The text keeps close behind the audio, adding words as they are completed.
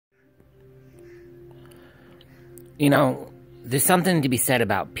You know, there's something to be said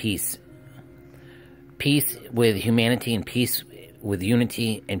about peace. Peace with humanity and peace with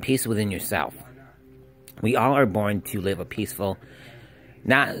unity and peace within yourself. We all are born to live a peaceful,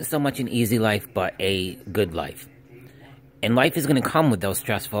 not so much an easy life, but a good life. And life is going to come with those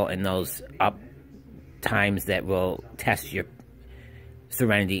stressful and those up times that will test your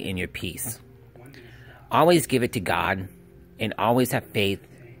serenity and your peace. Always give it to God and always have faith.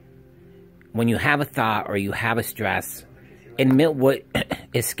 When you have a thought or you have a stress, admit what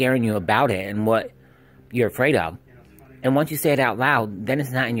is scaring you about it and what you're afraid of. And once you say it out loud, then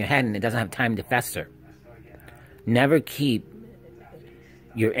it's not in your head and it doesn't have time to fester. Never keep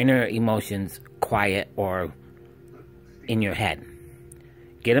your inner emotions quiet or in your head.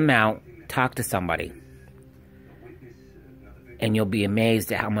 Get them out, talk to somebody, and you'll be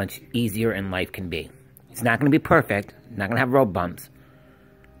amazed at how much easier in life can be. It's not going to be perfect, not going to have road bumps,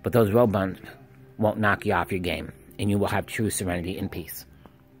 but those road bumps won't knock you off your game, and you will have true serenity and peace.